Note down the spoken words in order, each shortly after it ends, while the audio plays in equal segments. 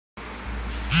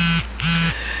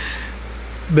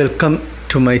Welcome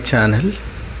to my channel.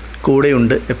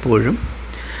 കൂടെയുണ്ട് എപ്പോഴും.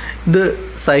 ഇത്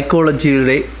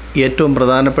സൈക്കോളജിയുടെ ഏറ്റവും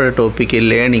പ്രധാനപ്പെട്ട ടോപ്പിക്ക്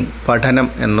ലേണിംഗ്, പഠനം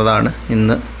എന്നതാണ്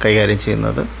ഇന്ന് കൈകാര്യം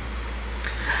ചെയ്യുന്നത്.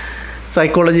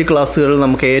 സൈക്കോളജി ക്ലാസ്സുകളിൽ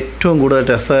നമുക്ക് ഏറ്റവും കൂടുതൽ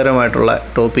രസകരമായിട്ടുള്ള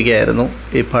ടോപ്പിക്കായിരുന്നു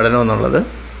ഈ പഠനം എന്നുള്ളത്.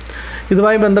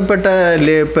 ഇതുമായി ബന്ധപ്പെട്ട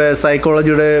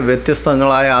സൈക്കോളജിയുടെ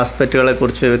വ്യത്യസ്തങ്ങളായ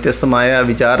ആസ്പെക്റ്റുകളെക്കുറിച്ച്, വ്യത്യസ്തമായ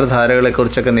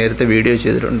വിചാരധാരകളെക്കുറിച്ചൊക്കെ നേരത്തെ വീഡിയോ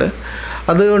ചെയ്തിട്ടുണ്ട്.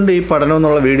 അതുകൊണ്ട് ഈ പഠനം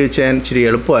എന്നുള്ള വീഡിയോ ചെയ്യാൻ ഇച്ചിരി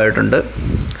എളുപ്പമായിട്ടുണ്ട്.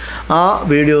 ആ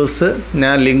വീഡിയോസ്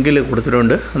ഞാൻ ലിങ്കിൽ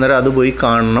കൊടുത്തിട്ടുണ്ട്. അന്നേരം അത് പോയി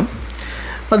കാണണം.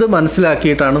 അത്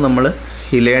മനസ്സിലാക്കിയിട്ടാണ് നമ്മൾ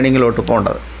ഈ ലേണിങ്ങിലോട്ട്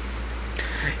പോകേണ്ടത്.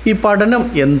 ഈ പഠനം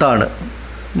എന്താണ്?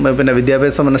 പിന്നെ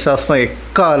വിദ്യാഭ്യാസ മനഃശാസ്ത്രം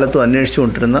എക്കാലത്തും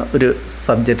അന്വേഷിച്ചുകൊണ്ടിരുന്ന ഒരു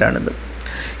സബ്ജക്റ്റാണിത്.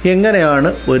 എങ്ങനെയാണ്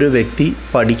ഒരു വ്യക്തി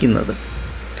പഠിക്കുന്നത്?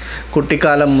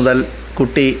 കുട്ടിക്കാലം മുതൽ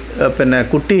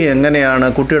കുട്ടി എങ്ങനെയാണ്,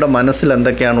 കുട്ടിയുടെ മനസ്സിൽ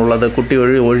എന്തൊക്കെയാണുള്ളത്? കുട്ടി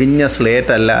ഒഴിഞ്ഞ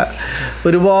സ്ലേറ്റ് അല്ല.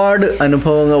 ഒരുപാട്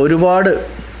അനുഭവങ്ങൾ, ഒരുപാട്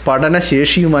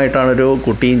പഠനശേഷിയുമായിട്ടാണ് ഓരോ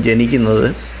കുട്ടിയും ജനിക്കുന്നത്.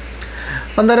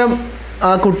 അന്നേരം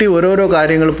ആ കുട്ടി ഓരോരോ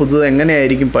കാര്യങ്ങൾ പുതുത്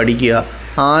എങ്ങനെയായിരിക്കും പഠിക്കുക?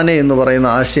 ആന എന്ന് പറയുന്ന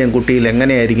ആശയം കുട്ടിയിൽ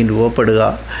എങ്ങനെയായിരിക്കും രൂപപ്പെടുക?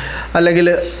 അല്ലെങ്കിൽ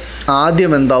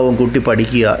ആദ്യം എന്താവും കുട്ടി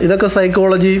പഠിക്കുക? ഇതൊക്കെ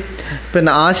സൈക്കോളജി,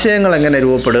 പിന്നെ ആശയങ്ങൾ എങ്ങനെ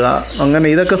രൂപപ്പെടുക, അങ്ങനെ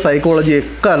ഇതൊക്കെ സൈക്കോളജി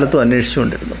എക്കാലത്തും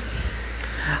അന്വേഷിച്ചുകൊണ്ടിരുന്നു.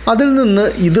 അതിൽ നിന്ന്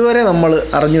ഇതുവരെ നമ്മൾ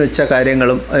അറിഞ്ഞു വെച്ച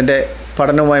കാര്യങ്ങളും അതിൻ്റെ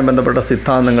പഠനവുമായി ബന്ധപ്പെട്ട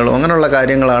സിദ്ധാന്തങ്ങളും അങ്ങനെയുള്ള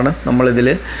കാര്യങ്ങളാണ് നമ്മളിതിൽ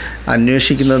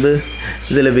അന്വേഷിക്കുന്നത്,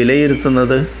 ഇതിൽ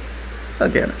വിലയിരുത്തുന്നത്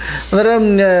ഒക്കെയാണ്. അന്നേരം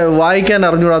വായിക്കാൻ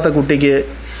അറിഞ്ഞുകൂടാത്ത കുട്ടിക്ക്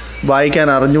വായിക്കാൻ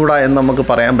അറിഞ്ഞുകൂടാ എന്ന് നമുക്ക്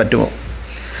പറയാൻ പറ്റുമോ?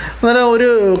 അന്നേരം ഒരു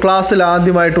ക്ലാസ്സിൽ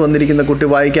ആദ്യമായിട്ട് വന്നിരിക്കുന്ന കുട്ടി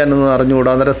വായിക്കാനൊന്നും അറിഞ്ഞുകൂടാ.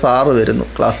 അന്നേരം സാറ് വരുന്നു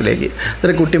ക്ലാസ്സിലേക്ക്.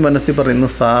 അന്നേരം കുട്ടി മനസ്സിൽ പറയുന്നു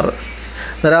സാറ്.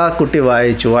 അന്നേരം ആ കുട്ടി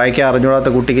വായിക്കാൻ അറിഞ്ഞുകൂടാത്ത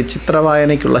കുട്ടിക്ക്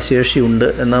ചിത്രവായനയ്ക്കുള്ള ശേഷിയുണ്ട്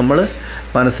എന്ന് നമ്മൾ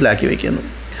മനസ്സിലാക്കി വയ്ക്കുന്നു.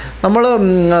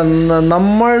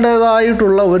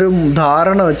 നമ്മളുടേതായിട്ടുള്ള ഒരു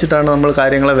ധാരണ വെച്ചിട്ടാണ് നമ്മൾ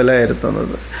കാര്യങ്ങളെ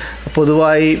വിലയിരുത്തുന്നത്.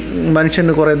 പൊതുവായി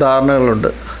മനുഷ്യന് കുറേ ധാരണകളുണ്ട്.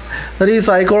 അന്നേരം ഈ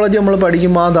സൈക്കോളജി നമ്മൾ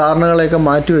പഠിക്കുമ്പോൾ ആ ധാരണകളെയൊക്കെ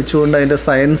മാറ്റി വെച്ചുകൊണ്ട് അതിൻ്റെ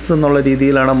സയൻസ് എന്നുള്ള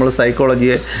രീതിയിലാണ് നമ്മൾ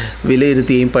സൈക്കോളജിയെ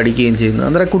വിലയിരുത്തുകയും പഠിക്കുകയും ചെയ്യുന്നത്.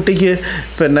 അന്നേരം കുട്ടിക്ക്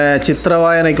പിന്നെ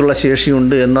ചിത്രവായനയ്ക്കുള്ള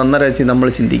ശേഷിയുണ്ട് എന്ന് അന്നേരം നമ്മൾ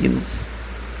ചിന്തിക്കുന്നു.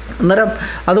 അന്നേരം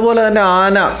അതുപോലെ തന്നെ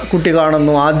ആന കുട്ടി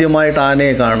കാണുന്നു, ആദ്യമായിട്ട്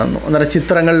ആനയെ കാണുന്നു. അന്നേരം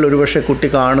ചിത്രങ്ങളിൽ ഒരുപക്ഷെ കുട്ടി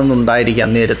കാണുന്നുണ്ടായിരിക്കാം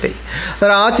നേരത്തെ.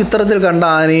 അന്നേരം ആ ചിത്രത്തിൽ കണ്ട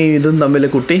ആനയും ഇതും തമ്മിൽ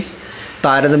കുട്ടി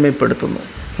താരതമ്യപ്പെടുത്തുന്നു.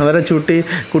 അന്നേരം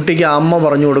കുട്ടിക്ക് അമ്മ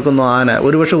പറഞ്ഞു കൊടുക്കുന്നു ആന.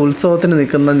 ഒരുപക്ഷെ ഉത്സവത്തിന്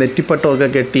നിൽക്കുന്ന നെറ്റിപ്പട്ടമൊക്കെ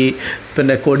കെട്ടി,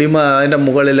 പിന്നെ അതിൻ്റെ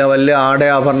മുകളിൽ വലിയ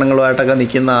ആടയാഭരണങ്ങളുമായിട്ടൊക്കെ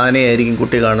നിൽക്കുന്ന ആനയായിരിക്കും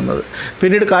കുട്ടി കാണുന്നത്.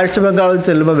 പിന്നീട് കാഴ്ച ബംഗ്ലാവിൽ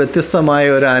ചെല്ലുമ്പോൾ വ്യത്യസ്തമായ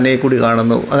ഒരു ആനയെ കൂടി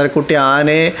കാണുന്നു. അന്നേരം കുട്ടി ആ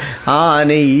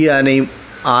ആനയും ഈ ആനയും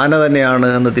ആന തന്നെയാണ്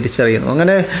എന്ന് തിരിച്ചറിയുന്നു.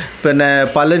 അങ്ങനെ പിന്നെ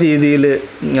പല രീതിയിൽ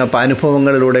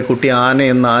അനുഭവങ്ങളിലൂടെ കുട്ടി ആന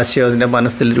എന്ന ആശയം അതിൻ്റെ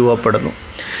മനസ്സിൽ രൂപപ്പെടുന്നു.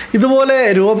 ഇതുപോലെ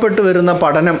രൂപപ്പെട്ടു വരുന്ന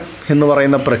പഠനം എന്ന്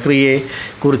പറയുന്ന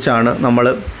പ്രക്രിയയെക്കുറിച്ചാണ് നമ്മൾ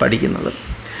പഠിക്കുന്നത്.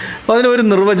 അപ്പോൾ അതിനൊരു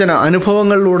നിർവചനം,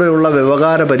 അനുഭവങ്ങളിലൂടെയുള്ള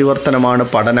വ്യവഹാര പരിവർത്തനമാണ്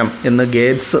പഠനം എന്ന്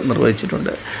ഗേറ്റ്സ്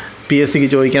നിർവചിച്ചിട്ടുണ്ട്. PSCക്ക്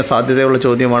ചോദിക്കാൻ സാധ്യതയുള്ള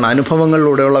ചോദ്യമാണ്.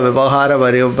 അനുഭവങ്ങളിലൂടെയുള്ള വ്യവഹാര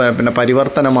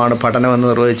പരിവർത്തനമാണ് പഠനമെന്ന്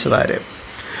നിർവചിച്ചതാര്?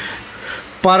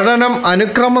 പഠനം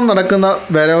അനുക്രമം നടക്കുന്ന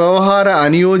വ്യവഹാര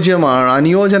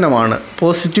അനുയോജനമാണ്.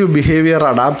 പോസിറ്റീവ് ബിഹേവിയർ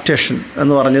അഡാപ്റ്റേഷൻ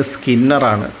എന്ന് പറഞ്ഞ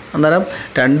സ്കിന്നറാണ്. അന്നേരം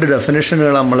 2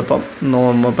 ഡെഫിനിഷനുകൾ നമ്മളിപ്പം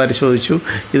പരിശോധിച്ചു.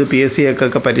 ഇത്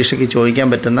PSCക്കൊക്കെ പരീക്ഷയ്ക്ക് ചോദിക്കാൻ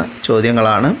പറ്റുന്ന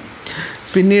ചോദ്യങ്ങളാണ്.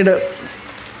 പിന്നീട്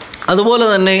അതുപോലെ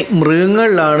തന്നെ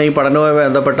മൃഗങ്ങളിലാണ് ഈ പഠനവുമായി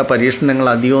ബന്ധപ്പെട്ട പരീക്ഷണങ്ങൾ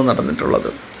അധികവും നടന്നിട്ടുള്ളത്.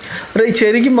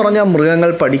 ശരിക്കും പറഞ്ഞാൽ മൃഗങ്ങൾ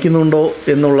പഠിക്കുന്നുണ്ടോ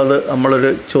എന്നുള്ളത്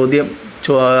നമ്മളൊരു ചോദ്യം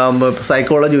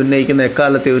സൈക്കോളജി ഉന്നയിക്കുന്ന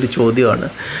എക്കാലത്തെ ഒരു ചോദ്യമാണ്.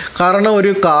 കാരണം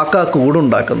ഒരു കാക്ക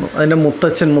കൂടുണ്ടാക്കുന്നു. അതിൻ്റെ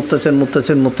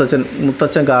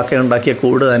മുത്തച്ഛൻ കാക്ക ഉണ്ടാക്കിയ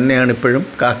കൂട് തന്നെയാണ് ഇപ്പോഴും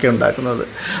കാക്ക ഉണ്ടാക്കുന്നത്.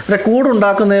 അന്നേരം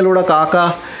കൂടുണ്ടാക്കുന്നതിലൂടെ കാക്ക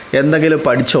എന്തെങ്കിലും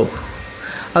പഠിച്ചോ?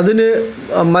 അതിന്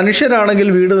മനുഷ്യരാണെങ്കിൽ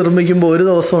വീട് നിർമ്മിക്കുമ്പോൾ ഒരു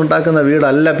ദിവസം ഉണ്ടാക്കുന്ന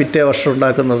വീടല്ല പിറ്റേ വർഷം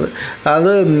ഉണ്ടാക്കുന്നത്.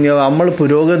 അത് നമ്മൾ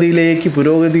പുരോഗതിയിലേക്ക്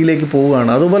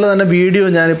പോവുകയാണ്. അതുപോലെ തന്നെ വീഡിയോ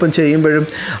ഞാനിപ്പം ചെയ്യുമ്പോഴും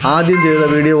ആദ്യം ചെയ്ത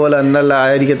വീഡിയോ പോലെ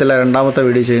ആയിരിക്കത്തില്ല രണ്ടാമത്തെ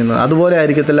വീഡിയോ ചെയ്യുന്നത്, അതുപോലെ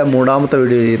ആയിരിക്കത്തില്ല മൂന്നാമത്തെ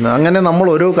വീഡിയോ ചെയ്യുന്നത്. അങ്ങനെ നമ്മൾ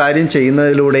ഓരോ കാര്യം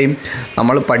ചെയ്യുന്നതിലൂടെയും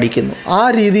നമ്മൾ പഠിക്കുന്നു. ആ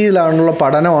രീതിയിലാണുള്ള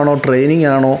പഠനമാണോ,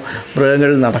 ട്രെയിനിങ് ആണോ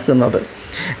മൃഗങ്ങളിൽ നടക്കുന്നത്?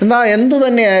 എന്തു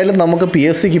തന്നെയായാലും നമുക്ക്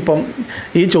PSCക്ക് ഇപ്പം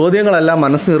ഈ ചോദ്യങ്ങളെല്ലാം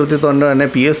മനസ്സ് നിർത്തിക്കൊണ്ട് തന്നെ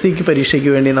PSCക്ക് പരീക്ഷയ്ക്ക്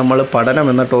വേണ്ടി നമ്മൾ പഠനം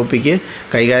എന്ന ടോപ്പിക്ക്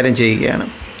കൈകാര്യം ചെയ്യുകയാണ്.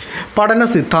 പഠന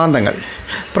സിദ്ധാന്തങ്ങൾ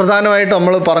പ്രധാനമായിട്ട്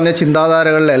നമ്മൾ പറഞ്ഞ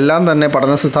ചിന്താധാരകളിലെല്ലാം തന്നെ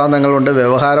പഠന സിദ്ധാന്തങ്ങളുണ്ട്.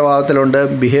 വ്യവഹാരവാദത്തിലുണ്ട്,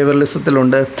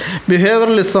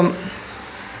 behaviouralism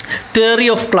theory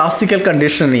of classical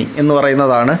conditioning എന്ന്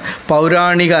പറയുന്നതാണ്.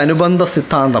 പൗരാണിക അനുബന്ധ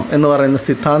സിദ്ധാന്തം എന്ന് പറയുന്ന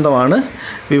സിദ്ധാന്തമാണ്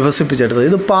വികസിപ്പിച്ചെടുത്തത്.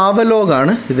 ഇത്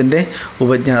പാവലോഗാണ് ഇതിൻ്റെ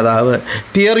ഉപജ്ഞാതാവ്.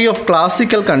 തിയറി ഓഫ്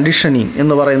ക്ലാസിക്കൽ കണ്ടീഷനിങ്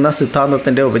എന്ന് പറയുന്ന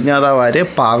സിദ്ധാന്തത്തിൻ്റെ ഉപജ്ഞാതാവ്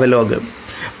പാവലോഗ്.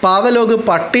 പാവലോഗ്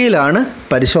പട്ടിയിലാണ്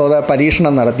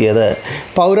പരീക്ഷണം നടത്തിയത്.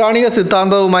 പൗരാണിക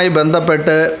സിദ്ധാന്തവുമായി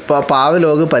ബന്ധപ്പെട്ട്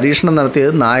പാവലോഗ് പരീക്ഷണം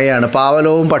നടത്തിയത് നായയാണ്.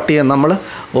 പാവലോവും പട്ടിയും നമ്മൾ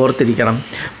ഓർത്തിരിക്കണം.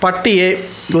 പട്ടിയെ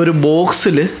ഒരു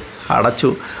ബോക്സിൽ അടച്ചു,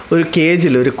 ഒരു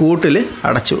കേജിൽ, ഒരു കൂട്ടിൽ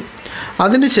അടച്ചു.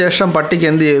 അതിനുശേഷം പട്ടിക്ക്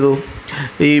എന്ത് ചെയ്തു?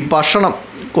 ഈ ഭക്ഷണം,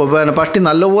 പട്ടി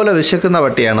നല്ലപോലെ വിശക്കുന്ന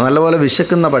പട്ടിയാണ്. നല്ലപോലെ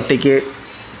വിശക്കുന്ന പട്ടിക്ക്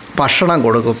ഭക്ഷണം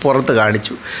കൊടുക്കും, പുറത്ത്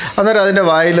കാണിച്ചു. അന്നേരം അതിൻ്റെ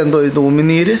വായിൽ എന്തോ ഇത്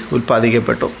ഉമിനീര്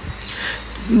ഉൽപ്പാദിക്കപ്പെട്ടു.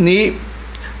 ഈ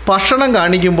ഭക്ഷണം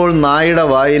കാണിക്കുമ്പോൾ നായയുടെ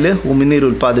വായിൽ ഉമിനീര്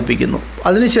ഉൽപ്പാദിപ്പിക്കുന്നു.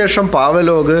 അതിനുശേഷം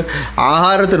പാവലോഗ്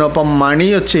ആഹാരത്തിനൊപ്പം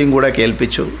മണിയൊച്ചയും കൂടെ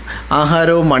കേൾപ്പിച്ചു.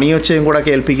 ആഹാരവും മണിയൊച്ചയും കൂടെ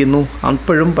കേൾപ്പിക്കുന്നു.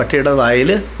 അപ്പോഴും പട്ടിയുടെ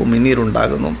വായിൽ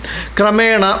ഉമിനീരുണ്ടാകുന്നു.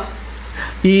 ക്രമേണ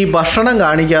ഈ ഭക്ഷണം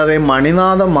കാണിക്കാതെ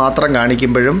മണിനാദം മാത്രം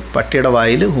കാണിക്കുമ്പോഴും പട്ടിയുടെ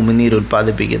വായിൽ ഉമിനീര്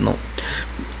ഉൽപ്പാദിപ്പിക്കുന്നു.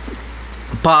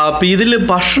 ഇതിൽ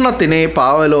ഭക്ഷണത്തിനെ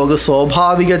പാവലോഗ്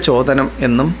സ്വാഭാവിക ചോദനം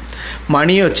എന്നും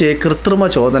മണിയൊച്ചയെ കൃത്രിമ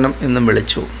ചോദനം എന്നും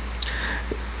വിളിച്ചു.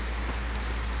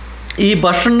 ഈ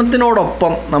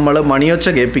ഭക്ഷണത്തിനോടൊപ്പം നമ്മൾ മണിയൊച്ച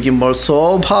കേൾപ്പിക്കുമ്പോൾ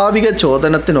സ്വാഭാവിക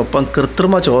ചോദനത്തിനൊപ്പം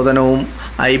കൃത്രിമ ചോദനവും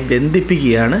ആയി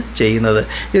ബന്ധിപ്പിക്കുകയാണ് ചെയ്യുന്നത്.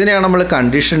 ഇതിനെയാണ് നമ്മൾ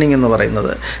കണ്ടീഷനിങ് എന്ന്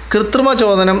പറയുന്നത്. കൃത്രിമ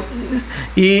ചോദനം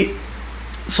ഈ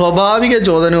സ്വാഭാവിക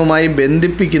ചോദനവുമായി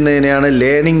ബന്ധിപ്പിക്കുന്നതിനെയാണ്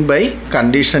ലേണിംഗ് ബൈ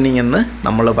കണ്ടീഷനിങ് എന്ന്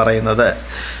നമ്മൾ പറയുന്നത്.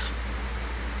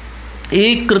 ഈ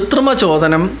കൃത്രിമ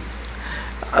ചോദനം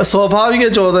സ്വാഭാവിക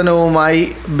ചോദനവുമായി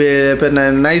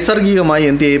നൈസർഗികമായി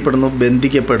എന്ത് ചെയ്യപ്പെടുന്നു?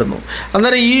 ബന്ധിക്കപ്പെടുന്നു.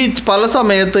 അന്നേരം ഈ പല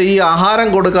സമയത്ത് ഈ ആഹാരം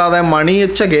കൊടുക്കാതെ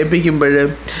മണിയൊച്ച കേൾപ്പിക്കുമ്പോൾ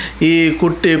ഈ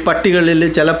പട്ടികളിൽ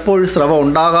ചിലപ്പോൾ സ്രവം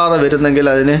ഉണ്ടാകാതെ വരുന്നെങ്കിൽ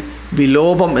അതിന്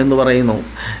വിലോപം എന്ന് പറയുന്നു.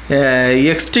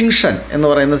 എക്സ്റ്റിങ്ഷൻ എന്ന്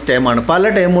പറയുന്ന ടേമാണ്. പല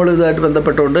ടേമുകളും ഇതുമായിട്ട്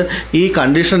ബന്ധപ്പെട്ടുകൊണ്ട് ഈ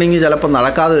കണ്ടീഷനിങ് ചിലപ്പോൾ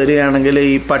നടക്കാതെ വരികയാണെങ്കിൽ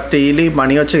ഈ പട്ടിയിൽ ഈ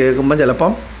മണിയൊച്ച കേൾക്കുമ്പോൾ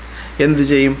ചിലപ്പം എന്ത്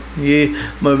ചെയ്യും? ഈ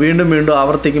വീണ്ടും വീണ്ടും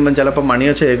ആവർത്തിക്കുമ്പം ചിലപ്പോൾ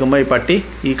മണിയൊച്ച കേൾക്കുമ്പോൾ ഈ പട്ടി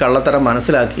ഈ കള്ളത്തരം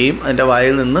മനസ്സിലാക്കുകയും അതിൻ്റെ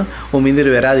വായിൽ നിന്ന്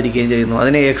ഉമിനീര് വരാതിരിക്കുകയും ചെയ്യുന്നു.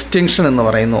 അതിനെ എക്സ്റ്റിങ്ഷൻ എന്ന്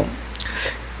പറയുന്നു.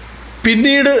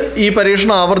 പിന്നീട് ഈ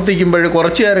പരീക്ഷണം ആവർത്തിക്കുമ്പോൾ,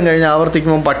 കുറച്ച് നേരം കഴിഞ്ഞ്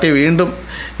ആവർത്തിക്കുമ്പം പട്ടി വീണ്ടും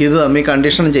ഇത് തമ്മിൽ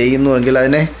കണ്ടീഷൻ ചെയ്യുന്നുവെങ്കിൽ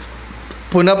അതിനെ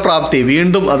പുനഃപ്രാപ്തി,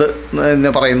 വീണ്ടും അത്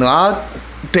പറയുന്നു. ആ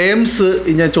ടേംസ്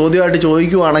ഞാൻ ചോദ്യമായിട്ട്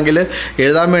ചോദിക്കുവാണെങ്കിൽ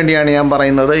എഴുതാൻ വേണ്ടിയാണ് ഞാൻ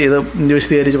പറയുന്നത്. ഇത്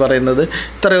വിശദീകരിച്ച് പറയുന്നത്.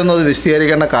 ഇത്രയൊന്നും അത്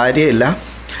വിശദീകരിക്കേണ്ട കാര്യമില്ല.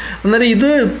 അന്നേരം ഇത്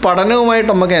പഠനവുമായിട്ട്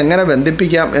നമുക്ക് എങ്ങനെ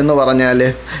ബന്ധിപ്പിക്കാം എന്ന് പറഞ്ഞാൽ,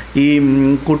 ഈ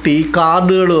കുട്ടി ഈ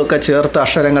കാർഡുകളുമൊക്കെ ചേർത്ത്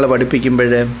അക്ഷരങ്ങൾ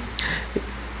പഠിപ്പിക്കുമ്പോൾ,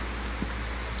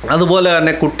 അതുപോലെ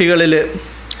തന്നെ കുട്ടികളിൽ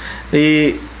ഈ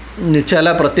ചില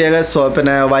പ്രത്യേക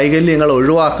വൈകല്യങ്ങൾ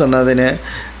ഒഴിവാക്കുന്നതിന്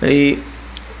ഈ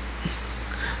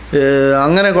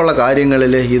അങ്ങനെയൊക്കെയുള്ള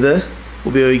കാര്യങ്ങളിൽ ഇത്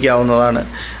ഉപയോഗിക്കാവുന്നതാണ്.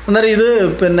 അന്നേരം ഇത്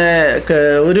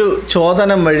ഒരു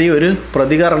ചോദനം വഴി ഒരു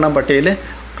പ്രതികരണം പട്ടിയിൽ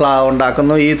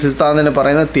ഉണ്ടാക്കുന്നു. ഈ സിദ്ധാന്തത്തിന്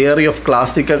പറയുന്ന തിയറി ഓഫ്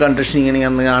ക്ലാസിക്കൽ കണ്ടീഷനിങ്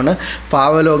എന്നാണ്.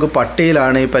 പാവലോഗ്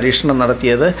പട്ടിയിലാണ് ഈ പരീക്ഷണം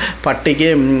നടത്തിയത്. പട്ടിക്ക്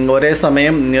ഒരേ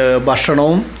സമയം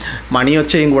ഭക്ഷണവും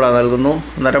മണിയൊച്ചയും കൂടെ നൽകുന്നു.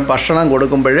 അന്നേരം ഭക്ഷണം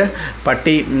കൊടുക്കുമ്പോൾ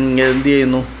പട്ടി എന്ത്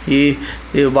ചെയ്യുന്നു? ഈ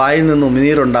വായിൽ നിന്ന്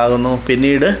ഉമിനീരുണ്ടാകുന്നു.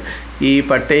 പിന്നീട് ഈ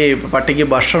പട്ടിക്ക്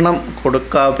ഭക്ഷണം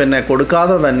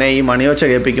കൊടുക്കാതെ തന്നെ ഈ മണിയൊച്ച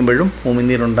കേൾപ്പിക്കുമ്പോഴും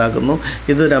ഉമിനീരുണ്ടാകുന്നു.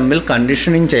 ഇത് തമ്മിൽ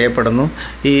കണ്ടീഷനിങ് ചെയ്യപ്പെടുന്നു.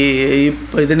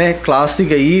 ഇതിനെ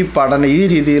ഈ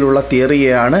രീതിയിലുള്ള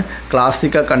തിയറിയാണ്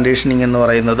ക്ലാസിക്കൽ കണ്ടീഷനിങ് എന്ന്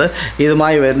പറയുന്നത്.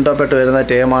 ഇതുമായി ബന്ധപ്പെട്ട് വരുന്ന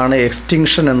ടേമാണ്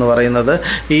എക്സ്റ്റിങ്ഷൻ എന്ന് പറയുന്നത്.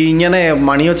 ഇങ്ങനെ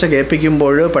മണിയൊച്ച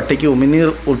കേൾപ്പിക്കുമ്പോൾ പട്ടിക്ക് ഉമിനീർ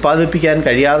ഉൽപ്പാദിപ്പിക്കാൻ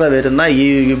കഴിയാതെ വരുന്ന ഈ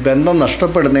ബന്ധം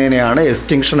നഷ്ടപ്പെടുന്നതിനെയാണ്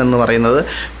എക്സ്റ്റിങ്ഷൻ എന്ന് പറയുന്നത്.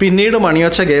 പിന്നീട്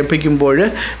മണിയൊച്ച കേൾപ്പിക്കുമ്പോൾ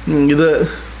ഇത്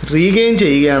റീഗെയിൻ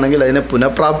ചെയ്യുകയാണെങ്കിൽ അതിനെ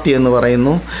പുനഃപ്രാപ്തി എന്ന്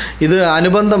പറയുന്നു. ഇത്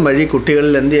അനുബന്ധം വഴി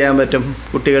കുട്ടികളിൽ എന്ത് ചെയ്യാൻ പറ്റും?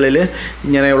 കുട്ടികളിൽ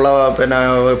ഇങ്ങനെയുള്ള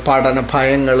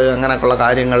ഭയങ്ങൾ, അങ്ങനെയൊക്കെയുള്ള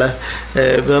കാര്യങ്ങൾ,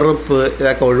 വെറുപ്പ്,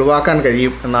 ഇതൊക്കെ ഒഴിവാക്കാൻ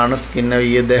കഴിയും എന്നാണ്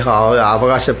ഇദ്ദേഹം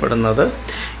അവകാശപ്പെടുന്നത്.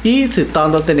 ഈ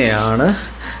സിദ്ധാന്തത്തിനെയാണ്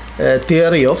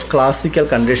തിയറി ഓഫ് ക്ലാസിക്കൽ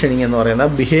കണ്ടീഷനിങ് എന്ന് പറയുന്ന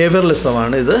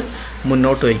ബിഹേവിയറലിസമാണ് ഇത്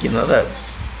മുന്നോട്ട് വയ്ക്കുന്നത്.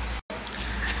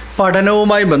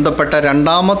 പഠനവുമായി ബന്ധപ്പെട്ട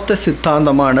രണ്ടാമത്തെ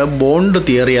സിദ്ധാന്തമാണ് ബോണ്ട്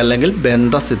തിയറി അല്ലെങ്കിൽ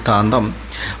ബന്ധ സിദ്ധാന്തം.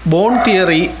 ബോണ്ട്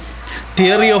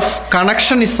തിയറി ഓഫ്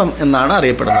കണക്ഷനിസം എന്നാണ്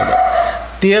അറിയപ്പെടുന്നത്.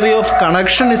 തിയറി ഓഫ്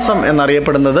കണക്ഷനിസം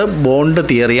എന്നറിയപ്പെടുന്നത് ബോണ്ട്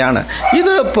തിയറിയാണ്.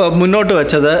 ഇത് മുന്നോട്ട്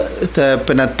വെച്ചത്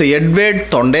എഡ്വേർഡ്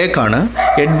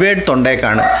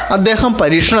തൊണ്ടേക്കാണ്. അദ്ദേഹം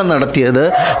പരീക്ഷണം നടത്തിയത്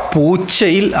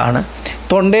പൂച്ചയിൽ ആണ്.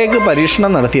 തൊണ്ടേക്ക്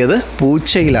പരീക്ഷണം നടത്തിയത്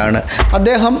പൂച്ചയിലാണ്.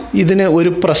 അദ്ദേഹം ഇതിന് ഒരു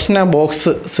പ്രശ്ന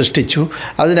ബോക്സ് സൃഷ്ടിച്ചു.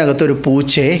 അതിനകത്തൊരു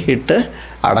പൂച്ചയെ ഇട്ട്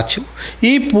അടച്ചു.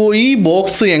 ഈ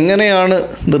ബോക്സ് എങ്ങനെയാണ്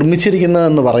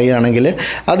നിർമ്മിച്ചിരിക്കുന്നതെന്ന് പറയുകയാണെങ്കിൽ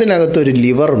അതിനകത്തൊരു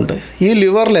ലിവറുണ്ട്. ഈ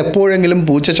ലിവറിൽ എപ്പോഴെങ്കിലും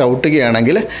പൂച്ച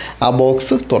ചവിട്ടുകയാണെങ്കിൽ ആ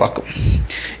ബോക്സ് തുറക്കും.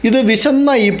 ഇത് വിശന്ന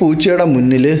ഈ പൂച്ചയുടെ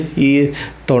മുന്നിൽ ഈ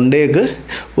തൊണ്ടേക്ക്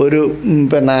ഒരു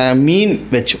മീൻ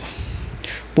വെച്ചു.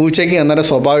 പൂച്ചയ്ക്ക് അന്നേരം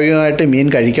സ്വാഭാവികമായിട്ട് മീൻ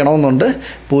കഴിക്കണമെന്നുണ്ട്.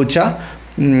 പൂച്ച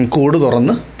കൂട്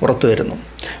തുറന്ന് പുറത്തു വരുന്നു.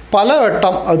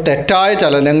 പലവട്ടം അത് തെറ്റായ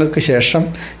ചലനങ്ങൾക്ക് ശേഷം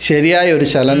ശരിയായ ഒരു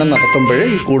ചലനം നടത്തുമ്പോൾ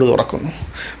ഈ കൂട് തുറക്കുന്നു.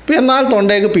 എന്നാൽ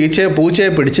തൊണ്ടയ്ക്ക് പൂച്ചയെ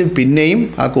പിടിച്ച് പിന്നെയും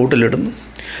ആ കൂട്ടിലിടുന്നു.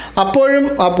 അപ്പോഴും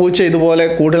ആ പൂച്ച ഇതുപോലെ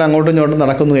കൂട്ടിൽ അങ്ങോട്ടും ഇങ്ങോട്ടും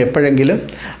നടക്കുന്നു. എപ്പോഴെങ്കിലും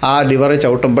ആ ലിവറെ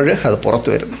ചവിട്ടുമ്പോൾ അത് പുറത്തു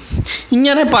വരുന്നു.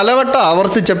 ഇങ്ങനെ പലവട്ടം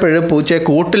ആവർത്തിച്ചപ്പോൾ പൂച്ചയെ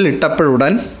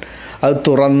കൂട്ടിലിട്ടപ്പോഴുടൻ അത്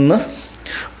തുറന്ന്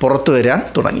പുറത്തു വരാൻ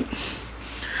തുടങ്ങി.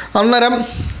 അന്നേരം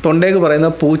തൊണ്ടയ്ക്ക്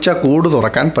പറയുന്നത് പൂച്ച കൂട്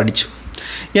തുറക്കാൻ പഠിച്ചു.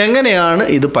 എങ്ങനെയാണ്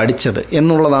ഇത് പഠിച്ചത്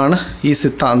എന്നുള്ളതാണ് ഈ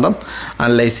സിദ്ധാന്തം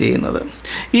അനലൈസ് ചെയ്യുന്നത്.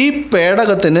 ഈ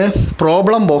പേടകത്തിന്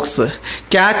problem box,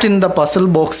 cat in the puzzle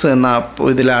box എന്ന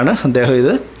ഇതിലാണ് അദ്ദേഹം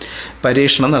ഇത്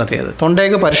പരീക്ഷണം നടത്തിയത്.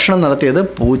 തൊണ്ടയ്ക്ക് പരീക്ഷണം നടത്തിയത്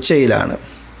പൂച്ചയിലാണ്.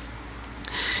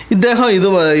 ഇദ്ദേഹം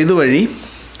ഇതുവഴി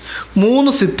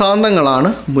 3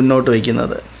 സിദ്ധാന്തങ്ങളാണ് മുന്നോട്ട്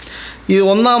വയ്ക്കുന്നത്.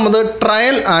 ഒന്നാമത്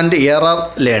ട്രയൽ ആൻഡ് എറർ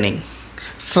ലേണിംഗ്,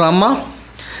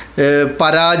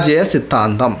 പരാജയ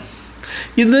സിദ്ധാന്തം.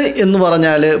 ഇത് എന്ന്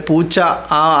പറഞ്ഞാൽ പൂച്ച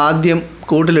ആദ്യം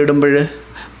കൂട്ടിലിടുമ്പോൾ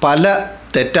പല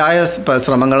തെറ്റായ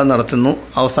ശ്രമങ്ങൾ നടത്തുന്നു.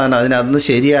 അവസാനം അതിനകത്ത്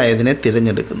ശരിയായതിനെ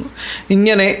തിരഞ്ഞെടുക്കുന്നു.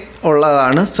 ഇങ്ങനെ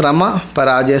ഉള്ളതാണ്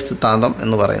പരാജയ സിദ്ധാന്തം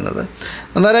എന്ന് പറയുന്നത്.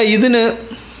 അന്നേരം ഇതിന്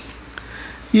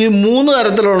ഈ 3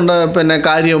 തരത്തിലുള്ള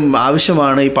കാര്യം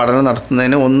ആവശ്യമാണ് ഈ പഠനം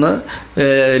നടത്തുന്നതിന്. ഒന്ന്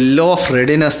law of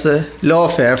readiness, law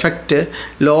of effect,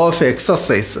 law of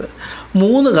exercise.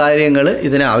 3 കാര്യങ്ങൾ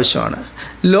ഇതിന് ആവശ്യമാണ്.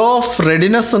 ലോ ഓഫ്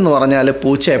റെഡിനെസ് എന്ന് പറഞ്ഞാൽ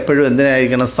പൂച്ച എപ്പോഴും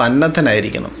എന്തിനായിരിക്കണം?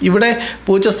 സന്നദ്ധനായിരിക്കണം. ഇവിടെ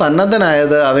പൂച്ച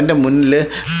സന്നദ്ധനായത് അവൻ്റെ മുന്നിൽ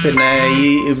ഈ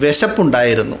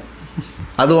വിശപ്പുണ്ടായിരുന്നു.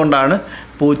 അതുകൊണ്ടാണ്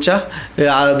പൂച്ച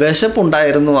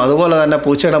വിശപ്പുണ്ടായിരുന്നു. അതുപോലെ തന്നെ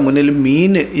പൂച്ചയുടെ മുന്നിൽ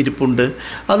മീൻ ഇരിപ്പുണ്ട്.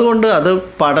 അതുകൊണ്ട് അത്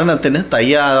പഠനത്തിന്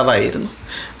തയ്യാറായിരുന്നു.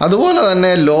 അതുപോലെ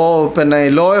തന്നെ ലോ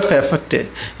ഓഫ്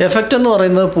എഫക്റ്റ് എന്ന്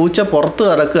പറയുന്നത് പൂച്ച പുറത്ത്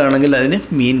കിടക്കുകയാണെങ്കിൽ അതിന്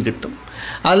മീൻ കിട്ടും.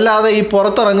 അല്ലാതെ ഈ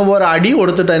പുറത്തിറങ്ങുമ്പോൾ ഒരു അടി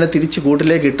കൊടുത്തിട്ട് അതിനെ തിരിച്ച്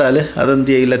കൂട്ടിലേക്ക് ഇട്ടാൽ അതെന്ത്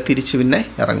ചെയ്യില്ല, തിരിച്ച് പിന്നെ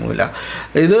ഇറങ്ങില്ല.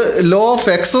 ഇത് ലോ ഓഫ്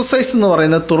എക്സസൈസ് എന്ന്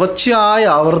പറയുന്നത് തുടർച്ചയായി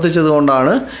ആവർത്തിച്ചത്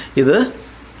കൊണ്ടാണ് ഇത്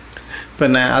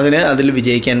അതിൽ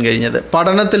വിജയിക്കാൻ കഴിഞ്ഞത്.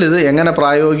 പഠനത്തിൽ ഇത് എങ്ങനെ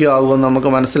പ്രായോഗികമാകുമെന്ന് നമുക്ക്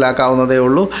മനസ്സിലാക്കാവുന്നതേ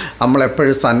ഉള്ളൂ.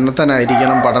 നമ്മളെപ്പോഴും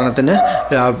സന്നദ്ധനായിരിക്കണം.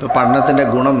 പഠനത്തിൻ്റെ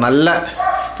ഗുണം നല്ല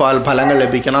ഫലങ്ങൾ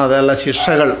ലഭിക്കണം, അതെല്ലാം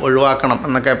ശിക്ഷകൾ ഒഴിവാക്കണം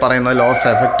എന്നൊക്കെ പറയുന്നത് law of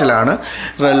എഫക്റ്റിലാണ്.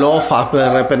 Law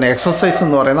of exercise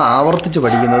എന്ന് പറയുന്നത് ആവർത്തിച്ച്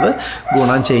പഠിക്കുന്നത്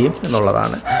ഗുണം ചെയ്യും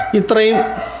എന്നുള്ളതാണ്.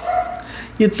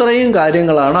 ഇത്രയും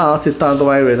കാര്യങ്ങളാണ് ആ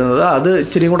സിദ്ധാന്തമായി വരുന്നത്. അത്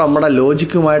ഇച്ചിരി കൂടെ നമ്മുടെ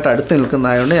ലോജിക്കുമായിട്ട് അടുത്ത്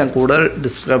നിൽക്കുന്നതായതുകൊണ്ട് ഞാൻ കൂടുതൽ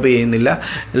ഡിസ്ക്രൈബ് ചെയ്യുന്നില്ല.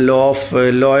 ലോ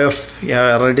ഓഫ്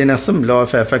റെഡിനെസ്സും ലോ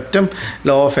ഓഫ് എഫക്റ്റും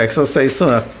ലോ ഓഫ് എക്സസൈസും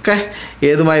ഒക്കെ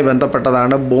ഏതുമായി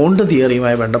ബന്ധപ്പെട്ടതാണ്? ബോണ്ട്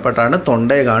തിയറിയുമായി ബന്ധപ്പെട്ടാണ്.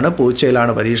 തൊണ്ടേക്കാണ്,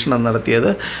 പൂച്ചയിലാണ് പരീക്ഷണം നടത്തിയത്.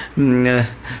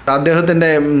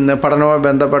 അദ്ദേഹത്തിൻ്റെ പഠനവുമായി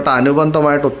ബന്ധപ്പെട്ട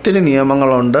അനുബന്ധമായിട്ട് ഒത്തിരി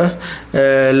നിയമങ്ങളുണ്ട്.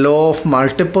 Law of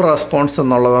multiple response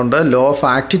എന്നുള്ളതുണ്ട്, law of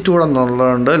attitude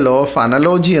എന്നുള്ളതുണ്ട്, law of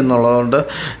analogy എന്നുള്ളതുണ്ട്,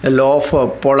 law of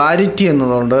polarity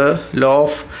എന്നതുണ്ട്, law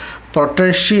of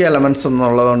potential elements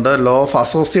എന്നുള്ളതുണ്ട്, law of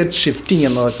associate shifting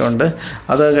എന്നതൊക്കെ ഉണ്ട്.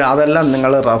 അതെല്ലാം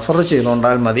നിങ്ങൾ റെഫർ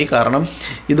ചെയ്തുകൊണ്ടാൽ മതി. കാരണം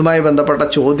ഇതുമായി ബന്ധപ്പെട്ട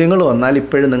ചോദ്യങ്ങൾ വന്നാൽ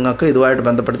ഇപ്പോഴും നിങ്ങൾക്ക് ഇതുമായിട്ട്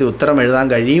ബന്ധപ്പെടുത്തി ഉത്തരം എഴുതാൻ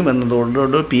കഴിയും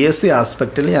എന്നതുകൊണ്ട് PSC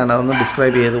ആസ്പെക്റ്റിൽ ഞാനതൊന്നും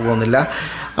ഡിസ്ക്രൈബ് ചെയ്തു പോകുന്നില്ല.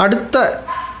 അടുത്ത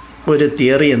ഒരു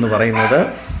തിയറി എന്ന് പറയുന്നത്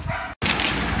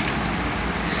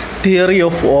തിയറി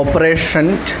ഓഫ്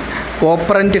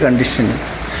ഓപ്പറൻറ്റ് കണ്ടീഷനിങ്.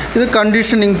 ഇത്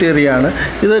കണ്ടീഷനിങ് തിയറിയാണ്.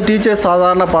 ഇത് ടീച്ചേഴ്സ്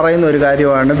സാധാരണ പറയുന്ന ഒരു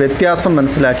കാര്യമാണ്. വ്യത്യാസം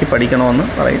മനസ്സിലാക്കി പഠിക്കണമെന്ന്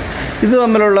പറയും. ഇത്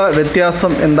തമ്മിലുള്ള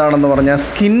വ്യത്യാസം എന്താണെന്ന് പറഞ്ഞാൽ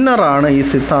സ്കിന്നറാണ് ഈ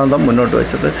സിദ്ധാന്തം മുന്നോട്ട്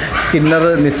വെച്ചത്. സ്കിന്നർ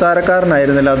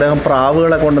നിസ്സാരക്കാരനായിരുന്നില്ല. അദ്ദേഹം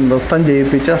പ്രാവുകളെ കൊണ്ട് നൃത്തം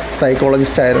ചെയ്യിപ്പിച്ച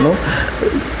സൈക്കോളജിസ്റ്റായിരുന്നു.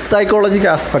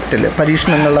 സൈക്കോളജിക്കൽ ആസ്പെക്റ്റിൽ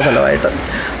പരീക്ഷണങ്ങളുടെ ഫലമായിട്ട്.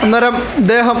 അന്നേരം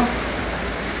അദ്ദേഹം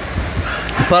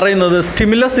പറയുന്നത്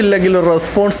സ്റ്റിമുലസ് ഇല്ലെങ്കിൽ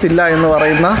റെസ്പോൺസ് ഇല്ല എന്ന്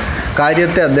പറയുന്ന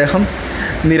കാര്യത്തെ അദ്ദേഹം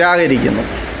നിരാകരിക്കുന്നു.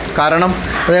 കാരണം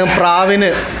അദ്ദേഹം പ്രാവിന്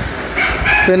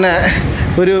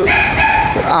ഒരു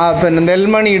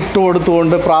നെൽമണി ഇട്ട്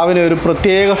കൊടുത്തുകൊണ്ട് പ്രാവിനെ ഒരു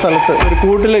പ്രത്യേക സ്ഥലത്ത്, ഒരു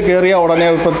കൂട്ടിൽ കയറിയ ഉടനെ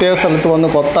ഒരു പ്രത്യേക സ്ഥലത്ത് വന്ന്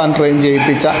കൊത്താൻ ട്രെയിൻ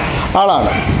ചെയ്യിപ്പിച്ച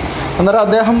ആളാണ്. അന്നേരം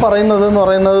അദ്ദേഹം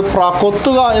പറയുന്നത്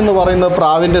കൊത്തുക എന്ന് പറയുന്നത്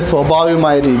പ്രാവിൻ്റെ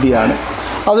സ്വാഭാവികമായ രീതിയാണ്.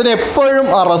 അതിനെപ്പോഴും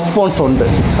ആ റെസ്പോൺസ് ഉണ്ട്.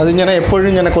 അതിങ്ങനെ എപ്പോഴും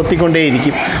ഇങ്ങനെ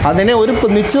കൊത്തിക്കൊണ്ടേയിരിക്കും. അതിനെ ഒരു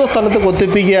നിശ്ചിത സ്ഥലത്ത്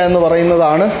കൊത്തിപ്പിക്കുക എന്ന്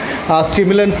പറയുന്നതാണ് ആ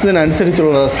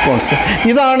സ്റ്റിമുലൻസിനനുസരിച്ചുള്ള റെസ്പോൺസ്.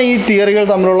 ഇതാണ് ഈ തിയറികൾ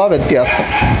തമ്മിലുള്ള വ്യത്യാസം.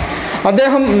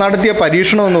 അദ്ദേഹം നടത്തിയ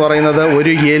പരീക്ഷണം എന്ന് പറയുന്നത്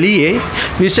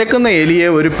വിശക്കുന്ന എലിയെ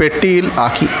ഒരു പെട്ടിയിൽ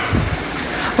ആക്കി.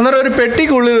 അന്നേരം ഒരു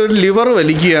പെട്ടിക്കുള്ളിൽ ഒരു ലിവർ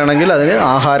വലിക്കുകയാണെങ്കിൽ അതിന്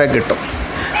ആഹാരം കിട്ടും.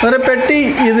 അന്നേരം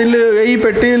ഈ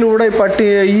പെട്ടിയിലൂടെ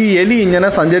ഈ എലി ഇങ്ങനെ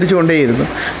സഞ്ചരിച്ചു കൊണ്ടേയിരുന്നു.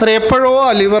 അന്നേരം എപ്പോഴോ ആ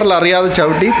ലിവറിൽ അറിയാതെ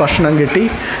ചവിട്ടി ഭക്ഷണം കിട്ടി.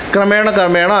 ക്രമേണ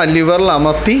ആ ലിവറിൽ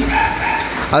അമർത്തി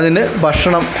അതിന്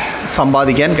ഭക്ഷണം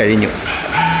സമ്പാദിക്കാൻ കഴിഞ്ഞു.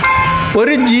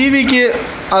 ഒരു ജീവിക്ക്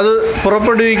അത്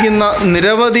പുറപ്പെടുവിക്കുന്ന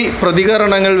നിരവധി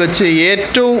പ്രതികരണങ്ങൾ വെച്ച്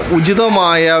ഏറ്റവും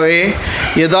ഉചിതമായവയെ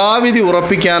യഥാവിധി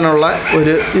ഉറപ്പിക്കാനുള്ള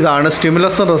ഒരു ഇതാണ്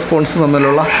സ്റ്റിമുലസും റെസ്പോൺസും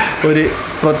തമ്മിലുള്ള ഒരു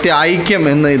പ്രത്യേകം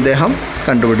എന്ന് ഇദ്ദേഹം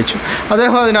കണ്ടുപിടിച്ചു.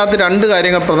 അദ്ദേഹം അതിനകത്ത് 2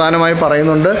 കാര്യങ്ങൾ പ്രധാനമായി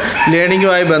പറയുന്നുണ്ട്.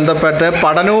 ലേണിങ്ങുമായി ബന്ധപ്പെട്ട്,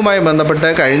 പഠനവുമായി ബന്ധപ്പെട്ട്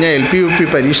കഴിഞ്ഞ LP UP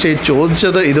പരീക്ഷയിൽ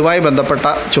ചോദിച്ചത് ഇതുമായി ബന്ധപ്പെട്ട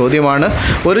ചോദ്യമാണ്.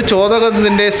 ഒരു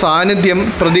ചോദകത്തിൻ്റെ സാന്നിധ്യം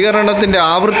പ്രതികരണത്തിൻ്റെ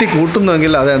ആവൃത്തി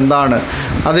കൂട്ടുന്നുവെങ്കിൽ അതെന്താണ്?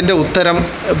 അതിൻ്റെ ഉത്തരം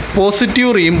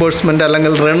പോസിറ്റീവ് റീഇംബേഴ്സ്മെൻറ്റ്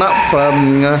അല്ലെങ്കിൽ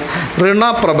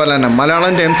ഋണപ്രബലനം.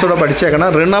 മലയാളം ടേംസോടെ പഠിച്ചേക്കണം,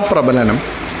 ഋണപ്രബലനം.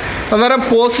 അന്നേരം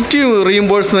പോസിറ്റീവ്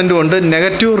റീഇംബേഴ്സ്മെൻറ്റും ഉണ്ട്,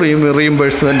 നെഗറ്റീവ്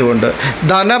റീഇംബേഴ്സ്മെൻറ്റും ഉണ്ട്.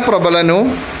 ധനപ്രബലനവും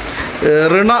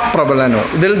ഋണപ്രബലനവും.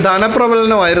 ഇതിൽ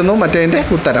ധനപ്രബലനമായിരുന്നു മറ്റേതിൻ്റെ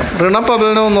ഉത്തരം.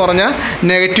 ഋണപ്രബലനം എന്ന് പറഞ്ഞാൽ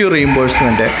നെഗറ്റീവ്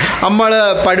റീഇംബേഴ്സ്മെൻറ്റ്. നമ്മൾ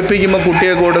പഠിപ്പിക്കുമ്പോൾ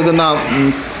കുട്ടികൾക്ക് കൊടുക്കുന്ന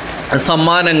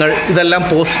സമ്മാനങ്ങൾ ഇതെല്ലാം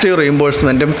പോസിറ്റീവ്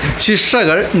റീഇംബേഴ്സ്മെൻറ്റും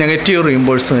ശിക്ഷകൾ നെഗറ്റീവ്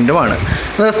റീഇംബേഴ്സ്മെൻറ്റുമാണ്.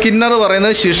 സ്കിന്നർ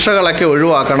പറയുന്നത് ശിക്ഷകളൊക്കെ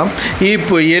ഒഴിവാക്കണം. ഈ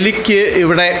എലിക്ക്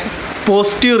ഇവിടെ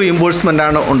പോസിറ്റീവ്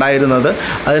റീഇംബേഴ്സ്മെൻറ്റാണ് ഉണ്ടായിരുന്നത്.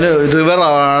 അതിന് റിവർ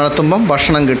നടത്തുമ്പം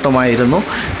ഭക്ഷണം കിട്ടുമായിരുന്നു.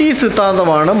 ഈ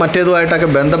സിദ്ധാന്തമാണ് മറ്റേതുമായിട്ടൊക്കെ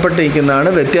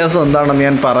ബന്ധപ്പെട്ടിരിക്കുന്നതാണ്. വ്യത്യാസം എന്താണെന്ന്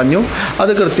ഞാൻ പറഞ്ഞു.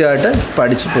 അത് കൃത്യമായിട്ട്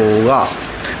പഠിച്ചു പോവുക.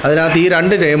 അതിനകത്ത് ഈ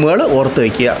 2 ടേമുകൾ ഓർത്ത്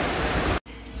വയ്ക്കുക.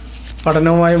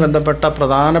 പഠനവുമായി ബന്ധപ്പെട്ട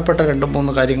പ്രധാനപ്പെട്ട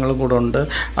 2-3 കാര്യങ്ങളും കൂടെ ഉണ്ട്.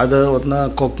 അത് ഒന്ന്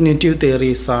കോഗ്നിറ്റീവ്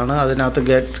തിയറീസാണ്. അതിനകത്ത്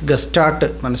ഗസ്റ്റാർട്ട്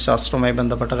മനഃശാസ്ത്രവുമായി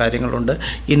ബന്ധപ്പെട്ട കാര്യങ്ങളുണ്ട്.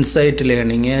 ഇൻസൈറ്റ്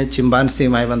ലേണിങ്,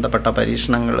 ചിമ്പാൻസിയുമായി ബന്ധപ്പെട്ട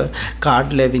പരീക്ഷണങ്ങൾ,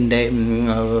 കാർഡ്ലെവിൻ്റെ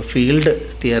ഫീൽഡ്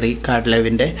തിയറി,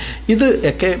 കാർഡ്ലെവിൻ്റെ ഇത്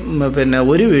ഒക്കെ പിന്നെ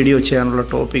ഒരു വീഡിയോ ചെയ്യാനുള്ള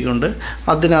ടോപ്പിക്കുണ്ട്.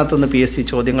 അതിനകത്തുനിന്ന് PSC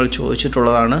ചോദ്യങ്ങൾ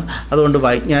ചോദിച്ചിട്ടുള്ളതാണ്. അതുകൊണ്ട്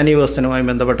വൈജ്ഞാനിക വികസനവുമായി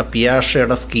ബന്ധപ്പെട്ട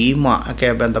പിയാഷയുടെ സ്കീമ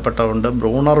ഒക്കെ ബന്ധപ്പെട്ടതുണ്ട്.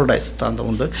 ബ്രൂണറുടെ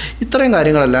സിദ്ധാന്തമുണ്ട്. ഇത്രയും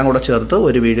കാര്യങ്ങളെല്ലാം കൂടെ ചേർത്ത്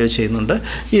ഒരു വീഡിയോ ചെയ്യുന്നുണ്ട്.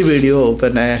 ഈ വീഡിയോ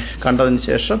പിന്നെ കണ്ടതിന്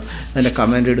ശേഷം അതിൻ്റെ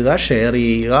കമൻ്റ് ഇടുക, ഷെയർ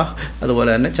ചെയ്യുക, അതുപോലെ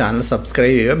തന്നെ ചാനൽ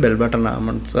സബ്സ്ക്രൈബ് ചെയ്യുക, ബെൽ ബട്ടൺ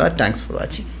അമർത്തുക. Thanks for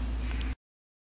watching.